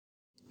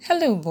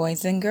Hello,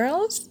 boys and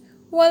girls.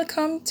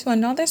 Welcome to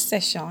another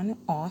session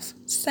of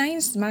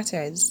Science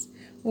Matters,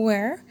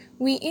 where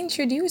we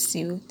introduce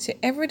you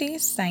to everyday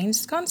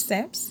science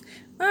concepts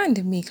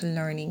and make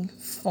learning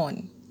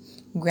fun.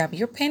 Grab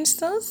your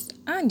pencils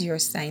and your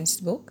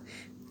science book.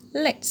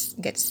 Let's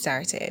get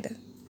started.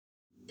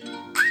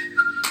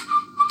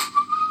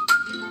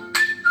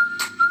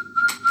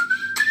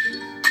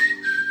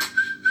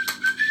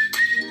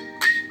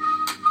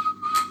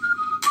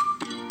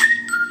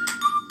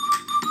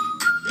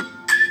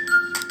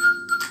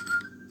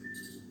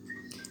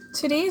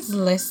 Today's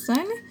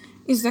lesson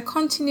is a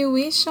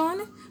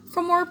continuation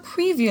from our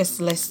previous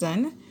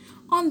lesson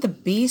on the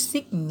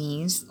basic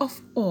needs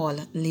of all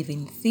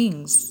living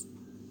things.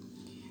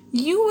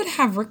 You would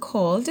have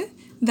recalled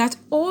that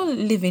all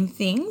living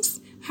things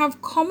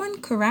have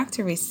common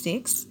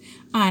characteristics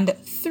and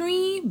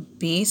three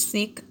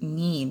basic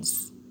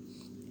needs: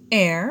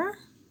 air,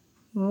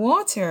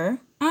 water,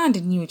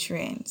 and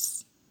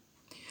nutrients.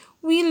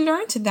 We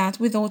learned that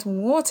without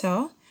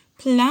water,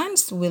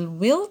 plants will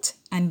wilt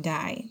and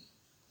die.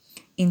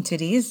 In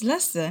today's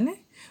lesson,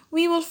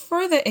 we will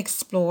further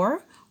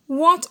explore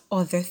what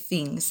other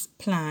things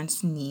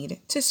plants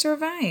need to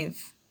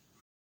survive.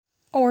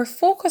 Our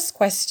focus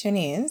question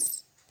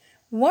is,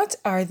 what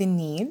are the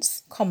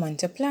needs common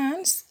to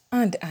plants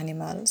and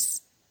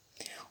animals?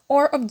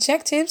 Our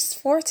objectives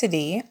for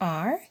today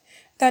are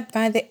that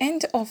by the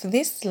end of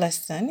this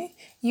lesson,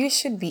 you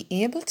should be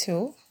able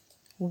to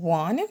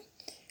 1.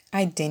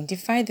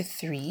 Identify the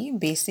three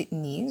basic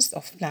needs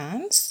of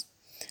plants,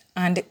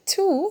 and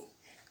 2.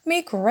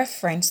 Make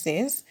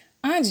references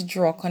and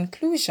draw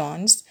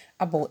conclusions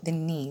about the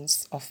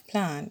needs of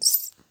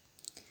plants.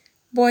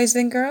 Boys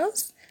and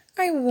girls,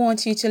 I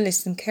want you to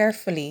listen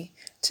carefully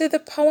to the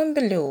poem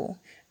below,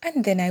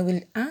 and then I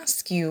will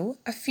ask you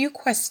a few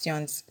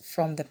questions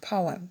from the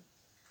poem.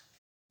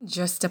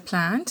 Just a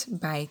Plant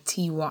by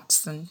T.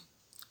 Watson.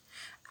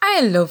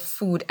 I love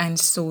food and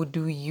so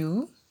do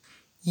you.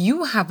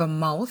 You have a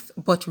mouth,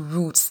 but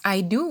roots I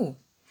do.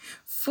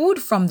 Food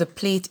from the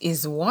plate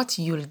is what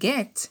you'll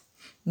get.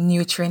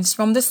 Nutrients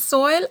from the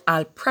soil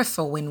I'll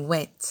prefer when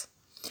wet.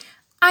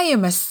 I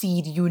am a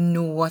seed, you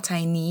know what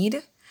I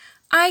need.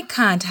 I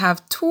can't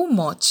have too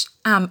much,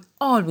 I'm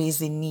always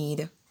in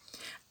need.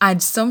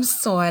 Add some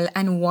soil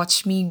and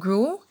watch me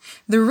grow.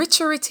 The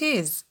richer it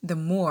is, the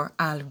more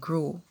I'll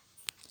grow.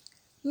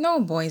 Now,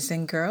 boys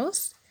and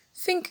girls,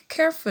 think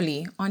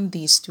carefully on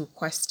these two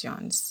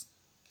questions.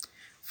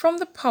 From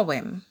the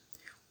poem,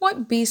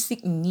 what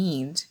basic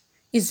need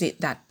is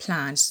it that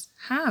plants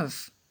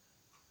have?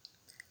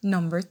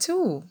 Number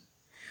 2,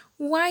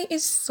 why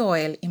is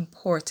soil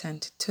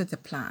important to the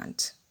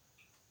plant?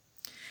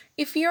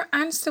 If your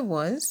answer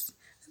was,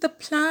 the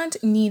plant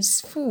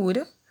needs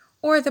food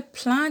or the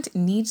plant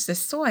needs the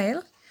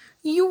soil,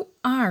 you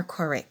are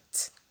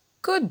correct.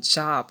 Good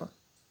job.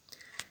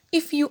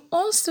 If you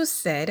also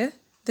said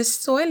the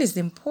soil is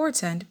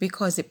important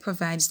because it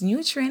provides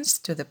nutrients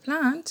to the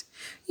plant,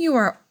 you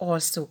are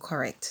also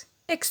correct.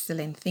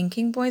 Excellent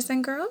thinking, boys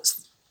and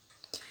girls.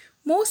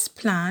 Most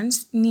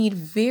plants need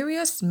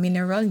various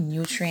mineral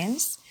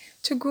nutrients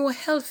to grow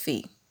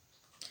healthy.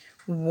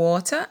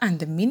 Water and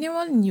the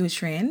mineral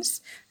nutrients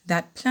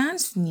that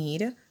plants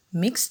need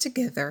mix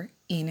together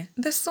in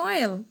the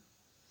soil.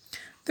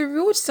 The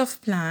roots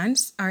of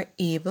plants are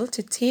able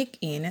to take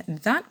in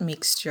that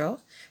mixture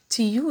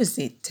to use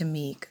it to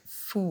make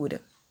food.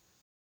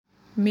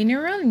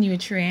 Mineral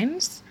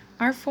nutrients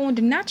are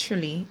found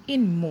naturally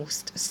in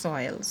most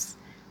soils.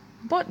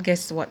 But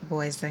guess what,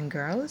 boys and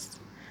girls?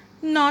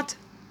 Not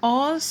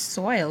all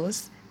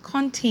soils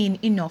contain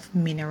enough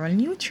mineral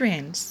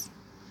nutrients.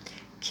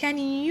 Can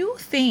you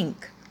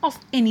think of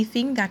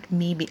anything that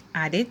may be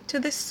added to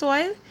the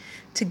soil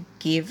to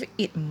give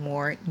it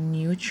more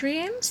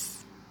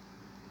nutrients?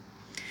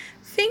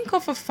 Think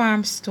of a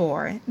farm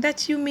store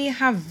that you may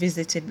have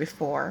visited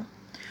before.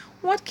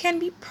 What can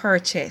be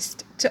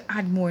purchased to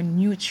add more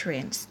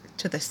nutrients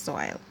to the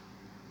soil?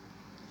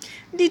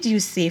 Did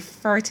you say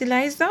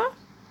fertilizer?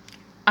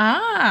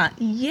 Ah,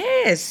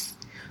 yes.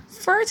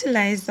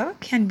 Fertilizer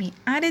can be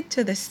added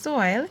to the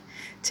soil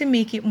to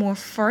make it more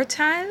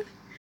fertile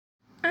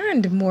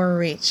and more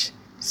rich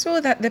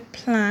so that the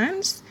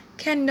plants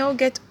can now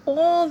get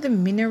all the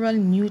mineral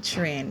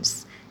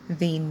nutrients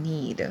they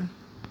need.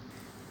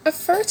 A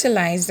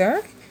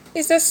fertilizer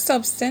is a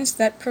substance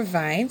that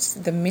provides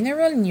the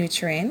mineral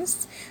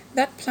nutrients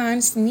that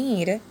plants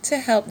need to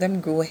help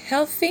them grow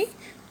healthy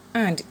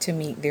and to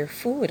make their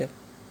food.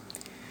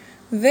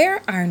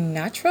 There are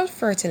natural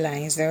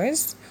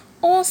fertilizers,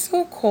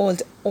 also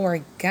called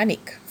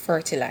organic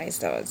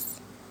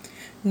fertilizers.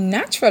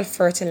 Natural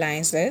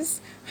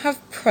fertilizers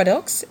have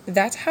products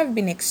that have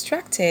been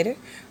extracted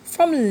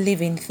from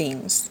living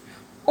things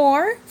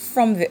or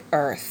from the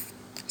earth,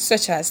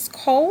 such as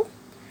cow,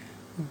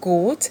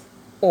 goat,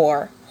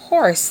 or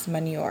horse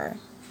manure.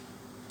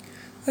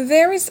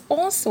 There is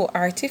also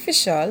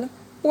artificial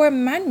or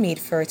man-made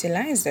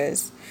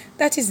fertilizers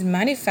that is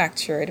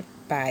manufactured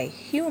by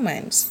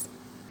humans.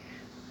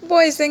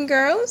 Boys and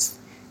girls,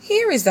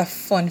 Here is a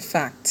fun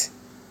fact.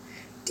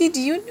 Did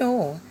you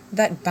know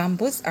that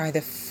bamboos are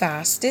the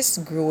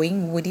fastest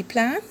growing woody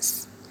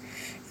plants?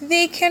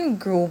 They can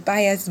grow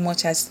by as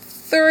much as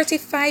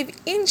 35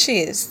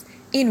 inches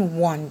in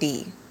one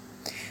day.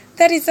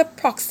 That is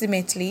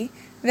approximately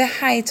the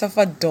height of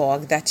a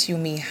dog that you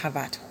may have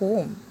at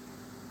home.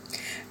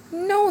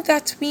 Now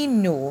that we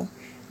know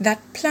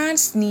that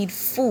plants need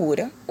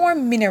food or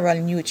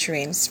mineral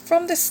nutrients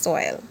from the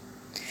soil,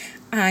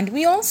 and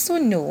we also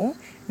know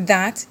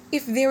that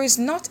if there is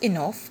not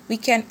enough, we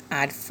can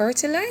add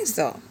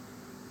fertilizer.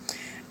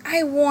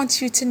 I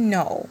want you to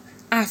know,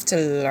 after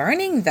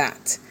learning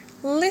that,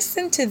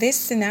 listen to this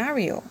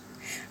scenario,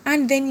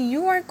 and then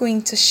you are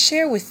going to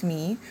share with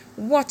me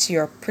what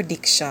your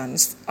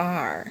predictions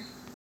are.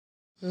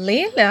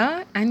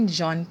 Layla and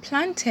John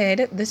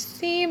planted the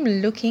same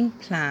looking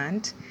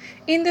plant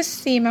in the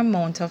same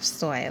amount of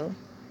soil,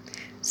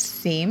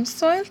 same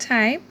soil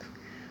type,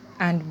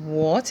 and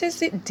waters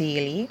it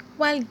daily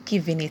while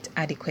giving it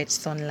adequate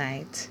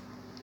sunlight.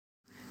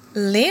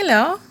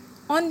 Layla,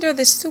 under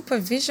the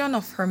supervision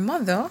of her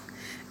mother,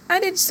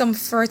 added some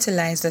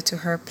fertilizer to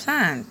her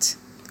plant,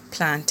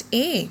 plant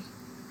A.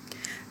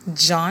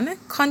 John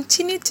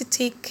continued to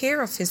take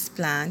care of his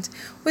plant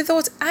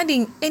without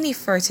adding any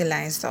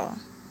fertilizer.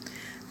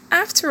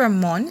 After a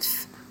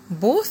month,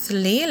 both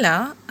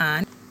Layla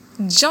and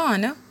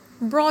John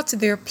brought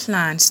their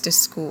plants to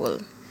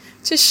school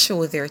to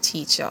show their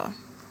teacher.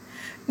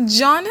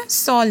 John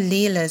saw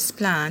Layla's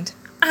plant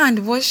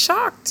and was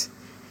shocked.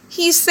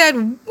 He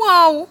said,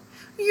 "Wow,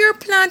 your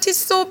plant is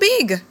so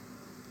big."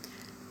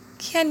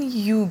 Can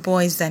you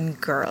boys and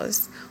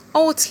girls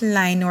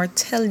outline or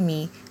tell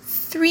me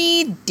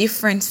 3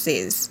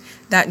 differences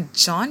that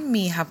John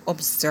may have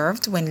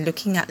observed when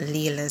looking at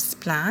Layla's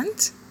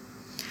plant?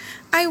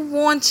 I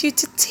want you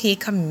to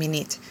take a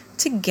minute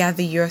to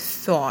gather your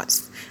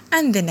thoughts,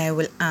 and then I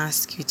will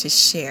ask you to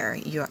share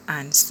your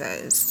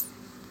answers.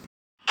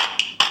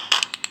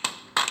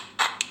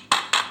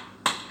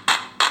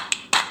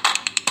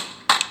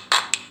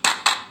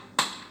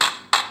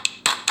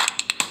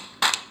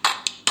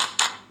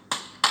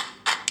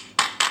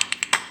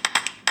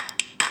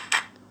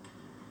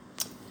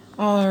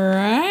 All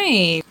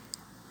right.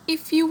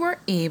 If you were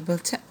able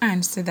to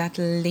answer that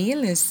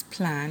Layla's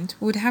plant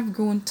would have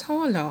grown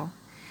taller,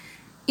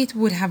 it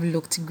would have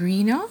looked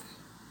greener,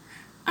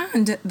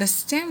 and the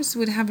stems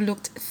would have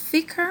looked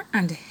thicker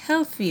and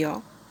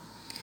healthier.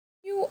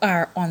 You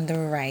are on the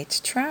right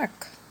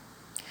track.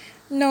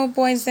 Now,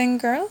 boys and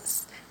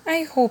girls,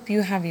 I hope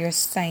you have your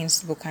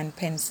science book and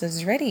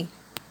pencils ready.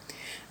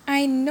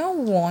 I now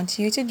want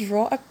you to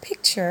draw a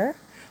picture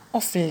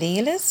of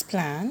Layla's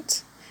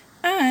plant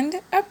and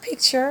a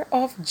picture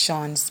of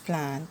John's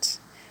plant.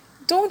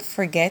 Don't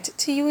forget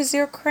to use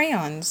your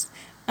crayons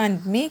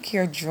and make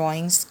your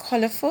drawings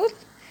colorful,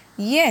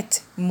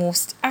 yet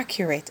most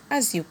accurate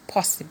as you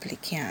possibly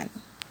can.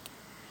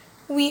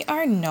 We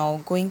are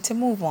now going to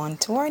move on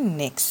to our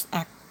next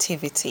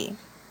activity.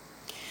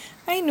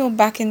 I know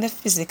back in the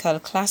physical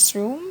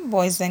classroom,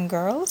 boys and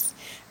girls,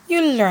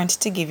 you learned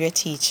to give your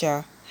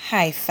teacher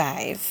high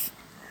five.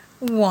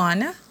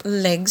 1,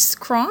 legs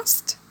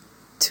crossed.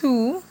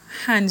 2,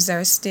 hands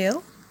are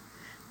still.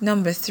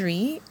 Number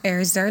 3,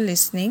 ears are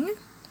listening.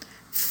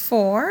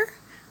 4,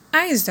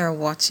 eyes are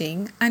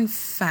watching. And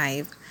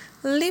 5,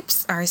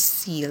 lips are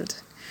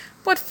sealed.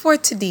 But for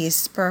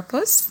today's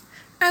purpose,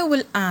 I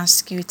will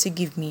ask you to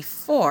give me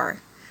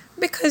 4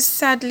 because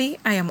sadly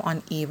I am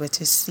unable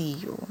to see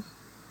you.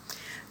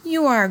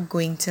 You are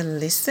going to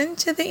listen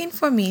to the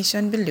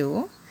information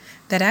below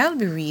that I'll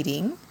be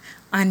reading,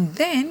 and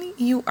then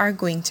you are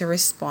going to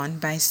respond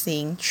by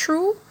saying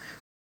true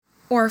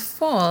or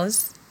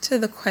false to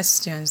the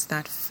questions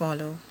that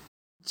follow.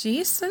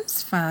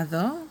 Jason's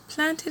father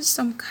planted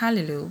some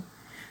callaloo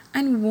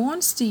and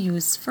wants to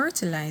use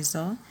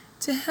fertilizer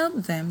to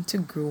help them to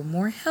grow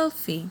more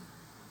healthy.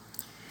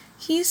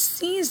 He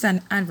sees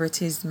an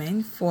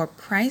advertisement for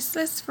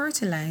priceless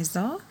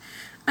fertilizer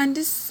and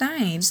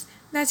decides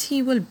that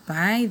he will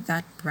buy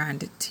that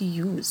brand to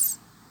use.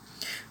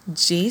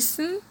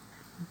 Jason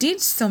did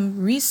some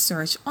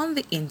research on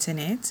the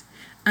internet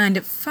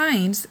and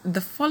finds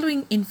the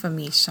following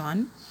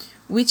information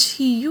which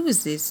he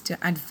uses to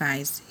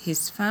advise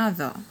his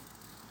father.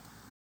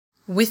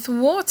 With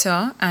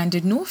water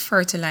and no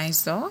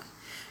fertilizer,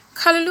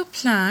 callaloo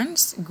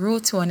plants grow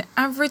to an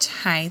average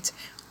height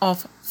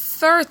of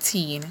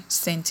 13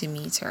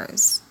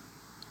 centimeters.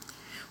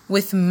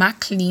 With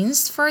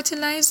McLean's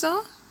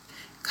fertilizer,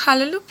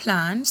 callaloo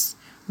plants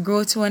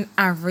grow to an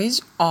average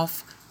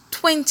of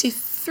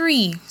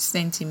 23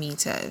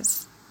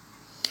 centimeters.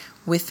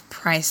 With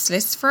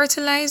priceless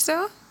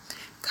fertilizer,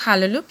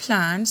 callaloo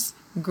plants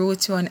grow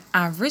to an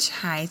average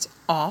height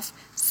of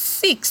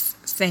 6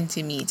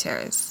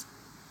 centimeters.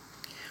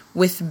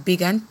 With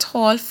big and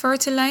tall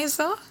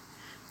fertilizer,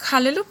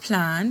 callaloo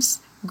plants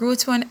grow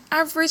to an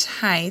average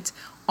height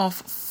of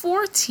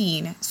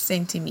 14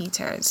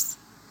 centimeters.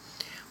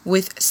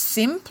 With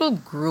simple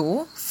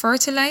grow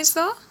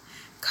fertilizer,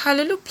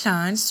 callaloo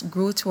plants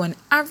grow to an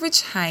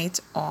average height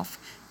of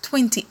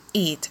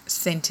 28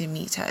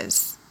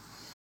 centimeters.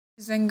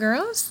 Boys and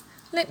girls,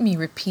 let me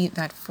repeat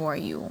that for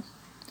you.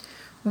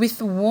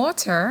 With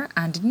water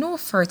and no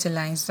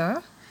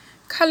fertilizer,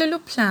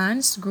 callaloo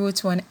plants grow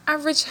to an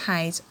average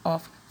height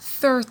of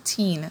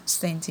 13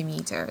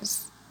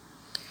 centimeters.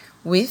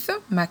 With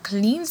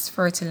McLean's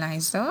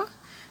fertilizer,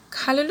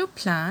 callaloo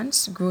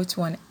plants grow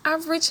to an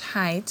average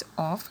height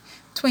of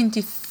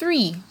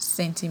 23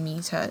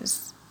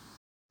 centimeters.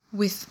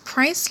 With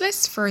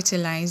Priceless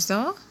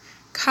fertilizer,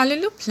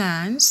 callaloo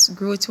plants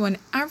grow to an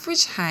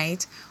average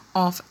height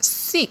of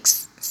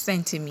 6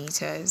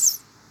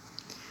 centimeters.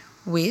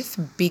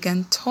 With Big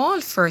and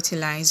Tall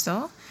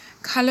fertilizer,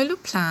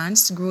 callaloo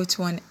plants grow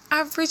to an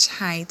average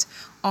height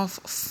of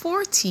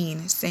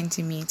 14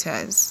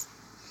 centimeters.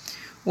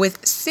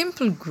 With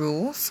Simple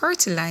Grow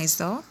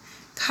fertilizer,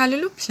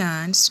 callaloo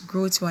plants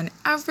grow to an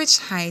average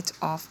height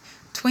of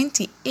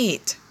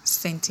 28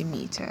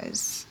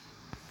 centimeters.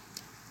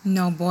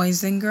 Now,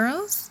 boys and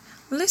girls,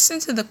 listen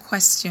to the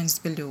questions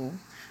below,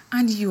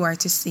 and you are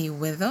to say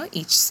whether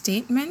each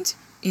statement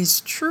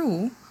is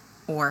true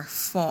or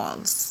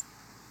false.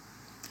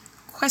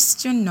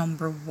 Question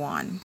number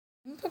 1.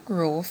 Simple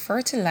Grow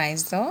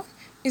fertilizer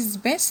is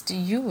best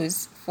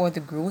used for the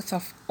growth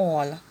of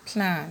all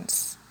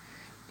plants.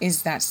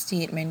 Is that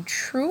statement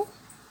true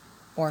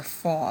or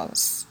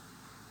false?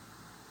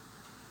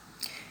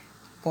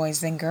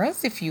 Boys and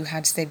girls, if you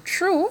had said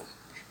true,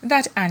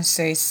 that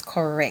answer is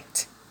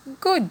correct.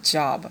 Good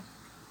job.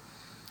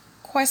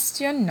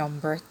 Question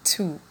number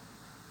 2.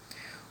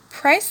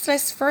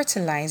 Priceless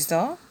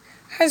fertilizer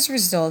has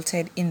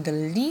resulted in the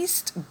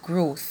least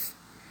growth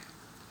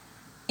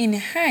in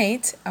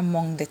height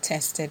among the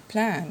tested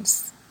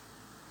plants.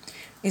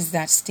 Is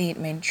that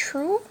statement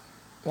true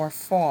or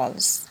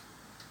false?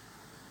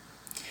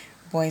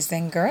 Boys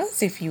and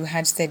girls, if you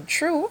had said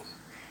true,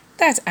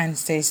 that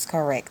answer is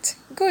correct.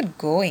 Good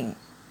going.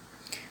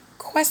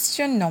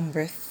 Question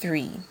number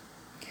 3.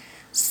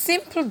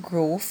 Simple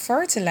Grow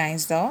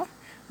fertilizer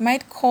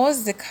might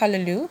cause the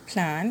callaloo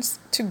plants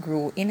to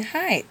grow in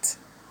height.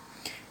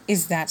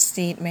 Is that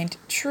statement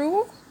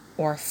true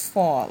or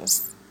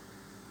false?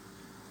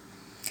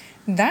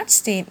 That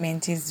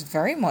statement is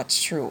very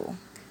much true.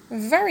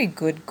 Very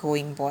good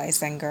going,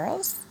 boys and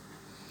girls.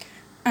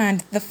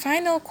 And the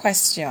final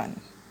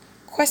question,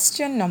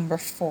 question number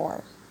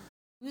 4.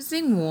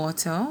 Using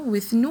water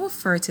with no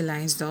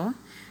fertilizer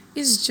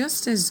is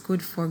just as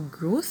good for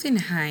growth in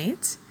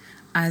height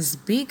as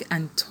Big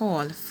and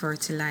Tall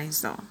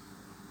fertilizer.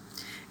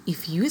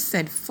 If you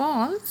said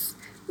false,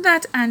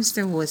 that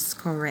answer was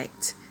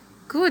correct.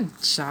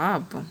 Good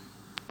job.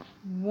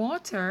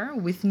 Water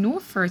with no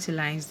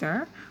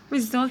fertilizer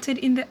resulted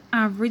in the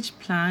average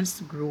plant's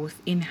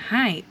growth in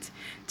height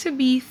to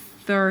be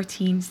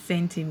 13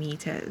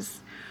 centimeters,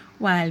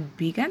 while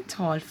Big and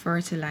Tall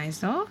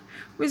fertilizer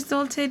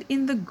resulted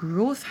in the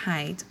growth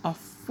height of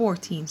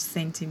 14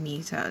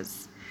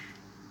 centimeters.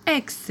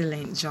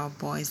 Excellent job,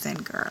 boys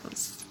and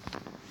girls.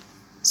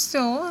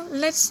 So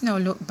let's now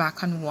look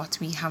back on what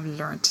we have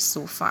learned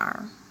so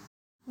far.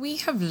 We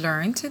have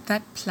learned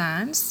that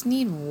plants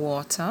need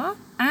water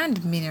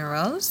and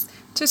minerals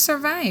to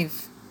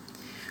survive.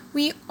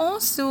 We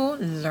also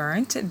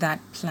learned that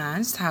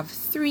plants have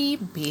 3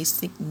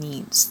 basic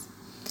needs.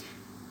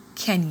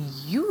 Can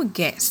you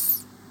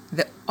guess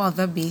the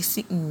other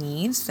basic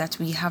needs that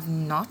we have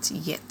not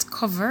yet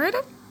covered?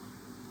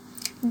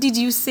 Did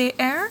you say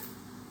air?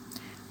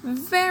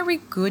 Very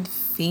good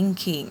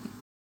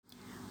thinking.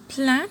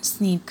 Plants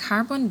need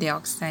carbon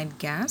dioxide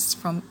gas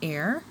from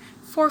air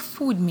for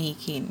food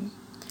making.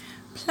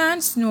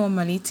 Plants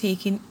normally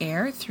take in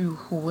air through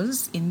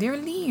holes in their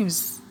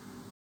leaves.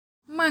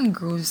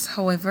 Mangroves,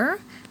 however,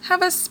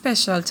 have a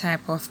special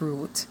type of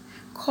root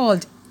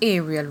called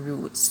aerial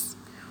roots,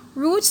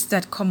 roots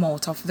that come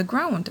out of the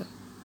ground.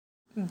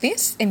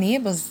 This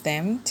enables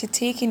them to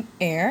take in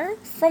air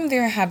from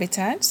their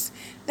habitats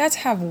that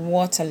have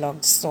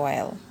waterlogged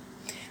soil.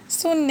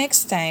 So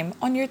next time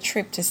on your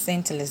trip to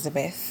St.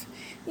 Elizabeth,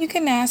 you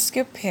can ask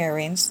your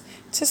parents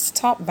to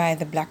stop by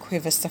the Black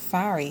River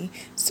Safari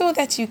so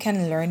that you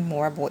can learn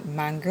more about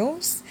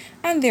mangroves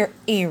and their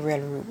aerial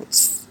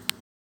roots.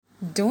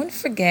 Don't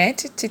forget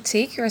to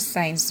take your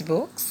science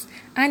books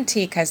and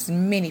take as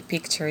many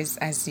pictures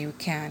as you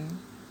can.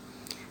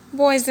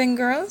 Boys and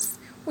girls,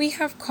 we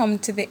have come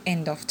to the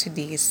end of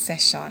today's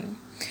session.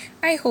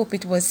 I hope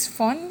it was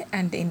fun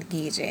and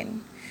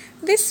engaging.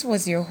 This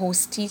was your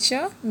host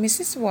teacher,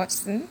 Mrs.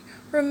 Watson,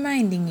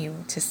 reminding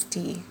you to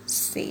stay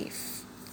safe.